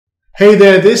Hey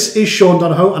there, this is Sean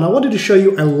Donahoe, and I wanted to show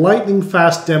you a lightning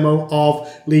fast demo of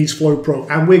LeadsFlow Pro,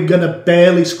 and we're going to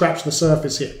barely scratch the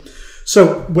surface here.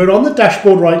 So we're on the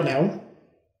dashboard right now,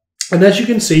 and as you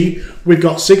can see, we've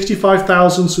got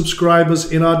 65,000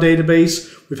 subscribers in our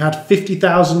database. We've had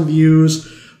 50,000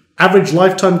 views, average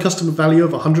lifetime customer value of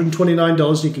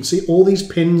 $129. You can see all these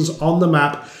pins on the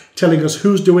map telling us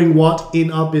who's doing what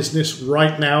in our business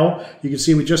right now. You can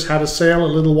see we just had a sale a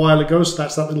little while ago, so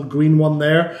that's that little green one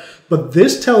there. But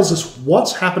this tells us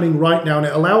what's happening right now, and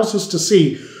it allows us to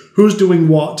see who's doing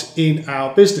what in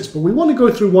our business. But we want to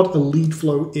go through what a lead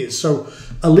flow is. So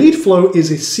a lead flow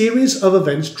is a series of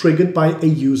events triggered by a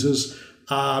user's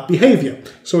behavior.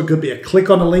 So it could be a click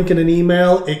on a link in an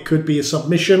email. It could be a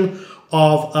submission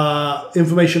of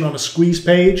information on a squeeze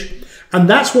page. And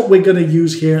that's what we're going to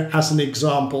use here as an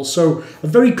example. So a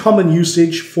very common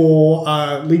usage for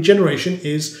lead generation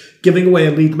is giving away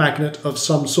a lead magnet of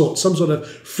some sort of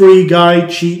free guide,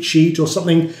 cheat sheet, or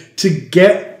something to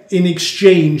get in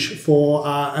exchange for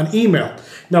an email.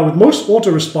 Now, with most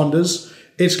autoresponders,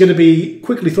 it's going to be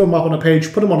quickly throw them up on a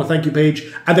page, put them on a thank you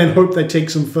page, and then hope they take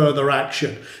some further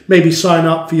action. Maybe sign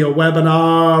up for your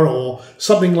webinar or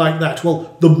something like that.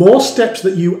 Well, the more steps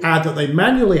that you add that they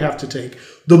manually have to take,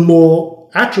 the more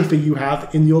atrophy you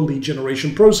have in your lead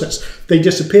generation process. They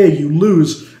disappear, you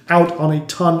lose out on a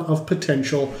ton of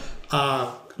potential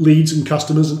leads and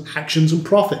customers and actions and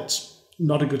profits.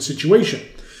 Not a good situation.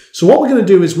 So what we're going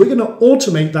to do is we're going to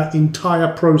automate that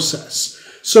entire process.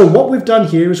 So what we've done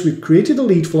here is we've created a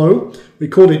lead flow. We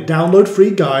called it download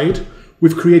free guide.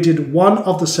 We've created one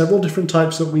of the several different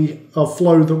types of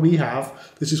flow that we have.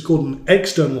 This is called an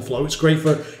external flow. It's great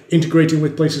for integrating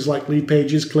with places like Lead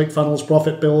Pages, ClickFunnels,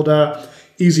 Profit Builder,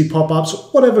 Easy Pop-Ups,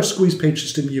 whatever squeeze page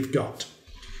system you've got.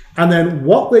 And then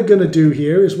what we're going to do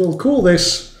here is we'll call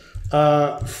this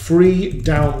free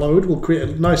download. We'll create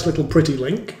a nice little pretty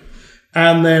link.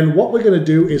 And then what we're going to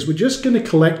do is we're just going to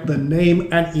collect the name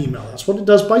and email. That's what it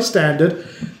does by standard.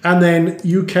 And then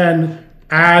you can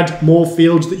add more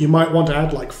fields that you might want to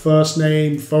add, like first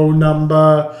name, phone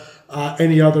number,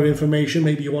 any other information.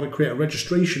 Maybe you want to create a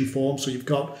registration form, so you've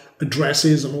got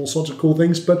addresses and all sorts of cool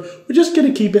things. But we're just going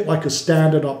to keep it like a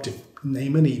standard opt-in,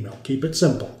 name and email. Keep it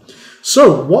simple.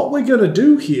 So what we're going to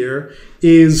do here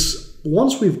is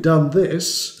once we've done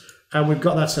this, and we've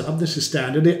got that set up, this is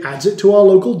standard, it adds it to our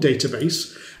local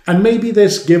database. And maybe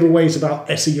there's giveaways about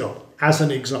SEO as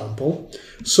an example.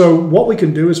 So what we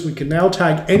can do is we can now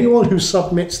tag anyone who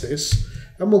submits this,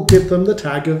 and we'll give them the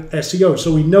tag of SEO.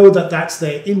 So we know that that's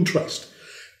their interest.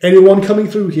 Anyone coming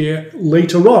through here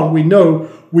later on, we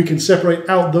know we can separate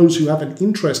out those who have an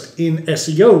interest in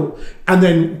SEO and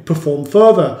then perform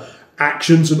further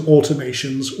actions and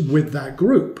automations with that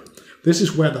group. This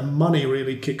is where the money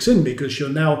really kicks in, because you're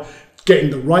now getting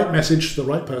the right message to the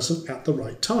right person at the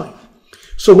right time.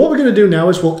 So what we're going to do now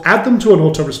is we'll add them to an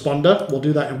autoresponder. We'll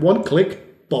do that in one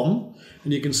click, boom.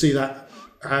 And you can see that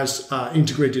has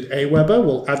integrated Aweber.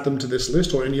 We'll add them to this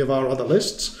list or any of our other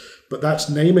lists. But that's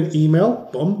name and email,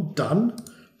 boom, done.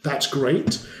 That's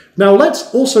great. Now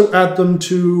let's also add them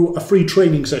to a free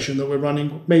training session that we're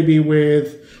running, maybe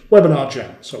with Webinar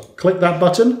Jam. So click that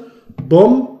button,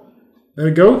 boom. There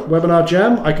we go, Webinar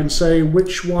Jam. I can say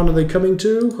which one are they coming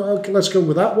to. Okay, let's go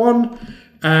with that one.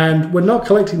 And we're not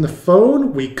collecting the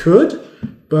phone. We could,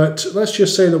 but let's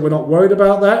just say that we're not worried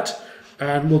about that.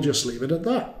 And we'll just leave it at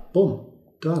that. Boom,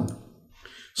 done.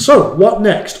 So what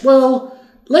next? Well,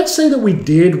 let's say that we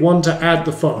did want to add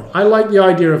the phone. I like the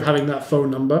idea of having that phone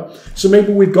number. So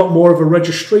maybe we've got more of a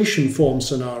registration form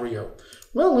scenario.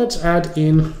 Well, let's add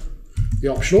in the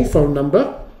optional phone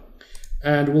number.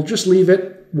 And we'll just leave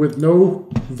it with no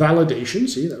validation.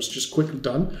 See, that's just quickly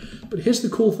done. But here's the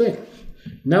cool thing.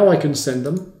 Now I can send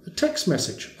them a text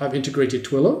message. I've integrated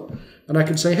Twilio, and I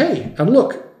can say, hey, and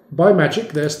look, by magic,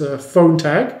 there's the phone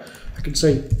tag. I can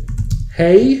say,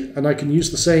 hey, and I can use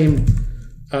the same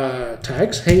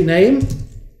tags. Hey, name,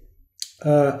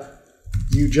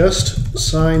 you just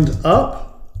signed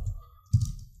up.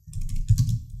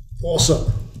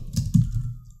 Awesome.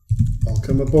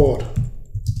 Welcome aboard.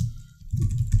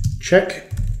 Check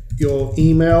your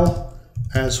email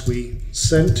as we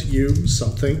sent you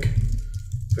something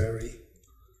very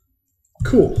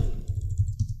cool.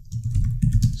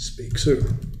 Speak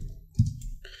soon.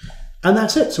 And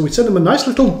that's it. So we send them a nice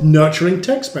little nurturing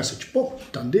text message. Boom,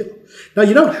 done deal. Now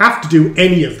you don't have to do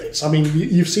any of this. I mean,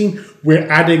 you've seen we're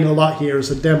adding a lot here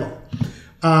as a demo.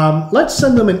 Let's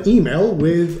send them an email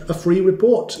with a free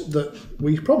report that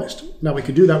we promised. Now we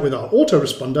can do that with our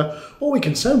autoresponder, or we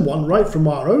can send one right from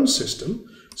our own system.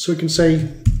 So we can say,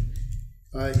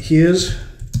 here's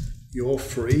your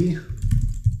free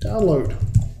download.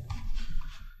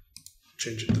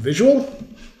 change it to visual,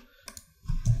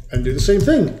 and do the same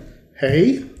thing.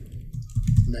 Hey,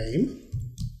 name.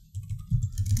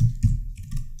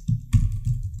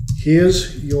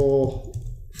 Here's your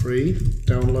free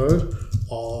download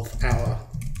of our,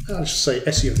 I'll just say,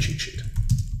 SEO cheat sheet.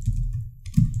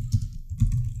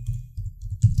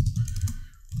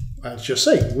 Let's just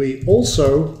say we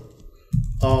also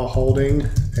are holding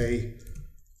a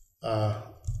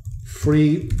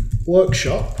free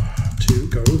workshop to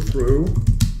go through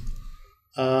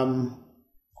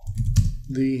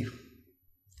the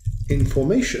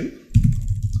information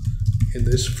in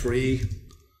this free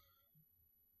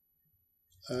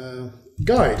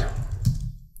guide.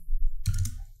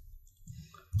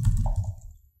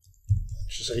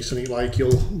 Just say something like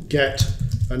you'll get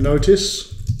a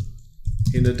notice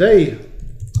in a day,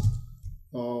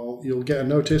 or you'll get a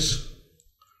notice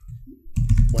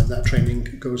when that training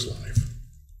goes live.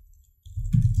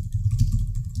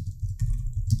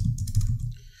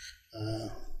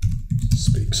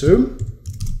 Speak soon.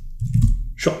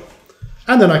 Sure.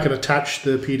 And then I can attach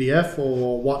the PDF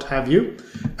or what have you.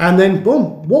 And then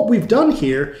boom, what we've done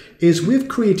here is we've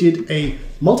created a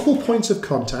multiple points of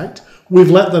contact. We've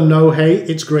let them know, hey,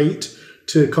 it's great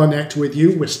to connect with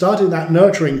you. We're starting that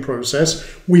nurturing process.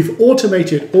 We've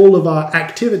automated all of our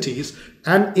activities,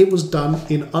 and it was done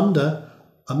in under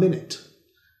a minute.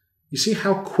 You see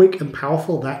how quick and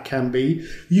powerful that can be?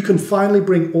 You can finally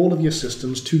bring all of your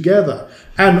systems together.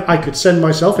 And I could send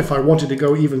myself, if I wanted to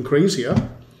go even crazier,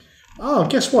 oh,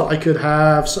 guess what? I could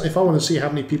have, if I want to see how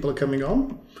many people are coming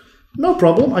on, no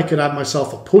problem. I could add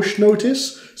myself a push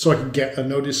notice, so I can get a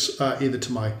notice either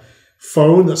to my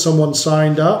phone that someone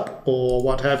signed up or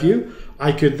what have you.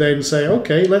 I could then say,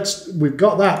 okay, we've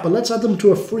got that, but let's add them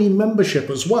to a free membership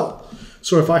as well.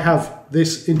 So if I have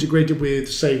this integrated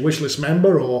with, say, Wishlist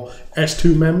member or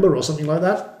S2 member or something like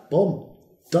that, boom,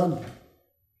 done.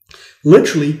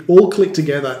 Literally all click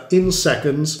together in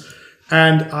seconds,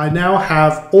 and I now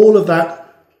have all of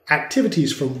that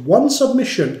activities from one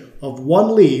submission of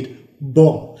one lead,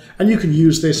 boom. And you can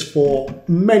use this for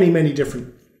many, many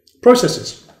different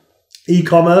processes.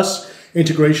 E-commerce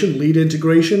integration, lead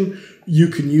integration. You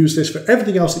can use this for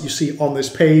everything else that you see on this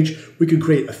page. We can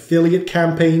create affiliate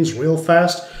campaigns real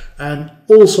fast and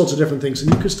all sorts of different things.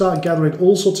 And you can start gathering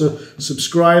all sorts of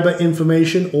subscriber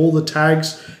information, all the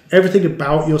tags, everything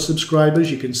about your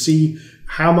subscribers. You can see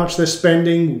how much they're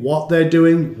spending, what they're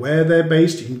doing, where they're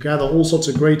based. You can gather all sorts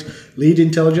of great lead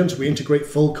intelligence. We integrate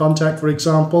full contact, for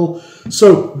example.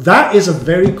 So that is a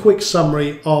very quick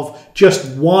summary of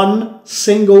just one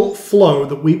single flow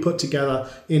that we put together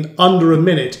in under a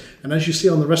minute. And as you see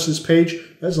on the rest of this page,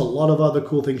 there's a lot of other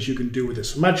cool things you can do with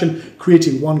this. Imagine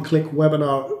creating one-click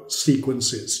webinar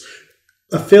sequences,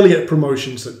 affiliate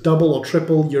promotions that double or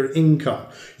triple your income.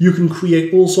 You can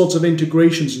create all sorts of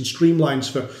integrations and streamlines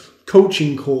for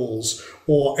coaching calls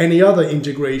or any other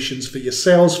integrations for your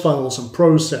sales funnels and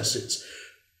processes.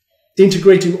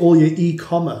 Integrating all your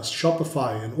e-commerce,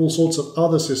 Shopify, and all sorts of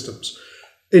other systems.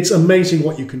 It's amazing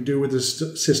what you can do with this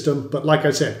system, but like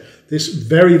I said, this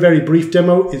very, very brief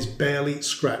demo is barely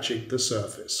scratching the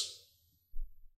surface.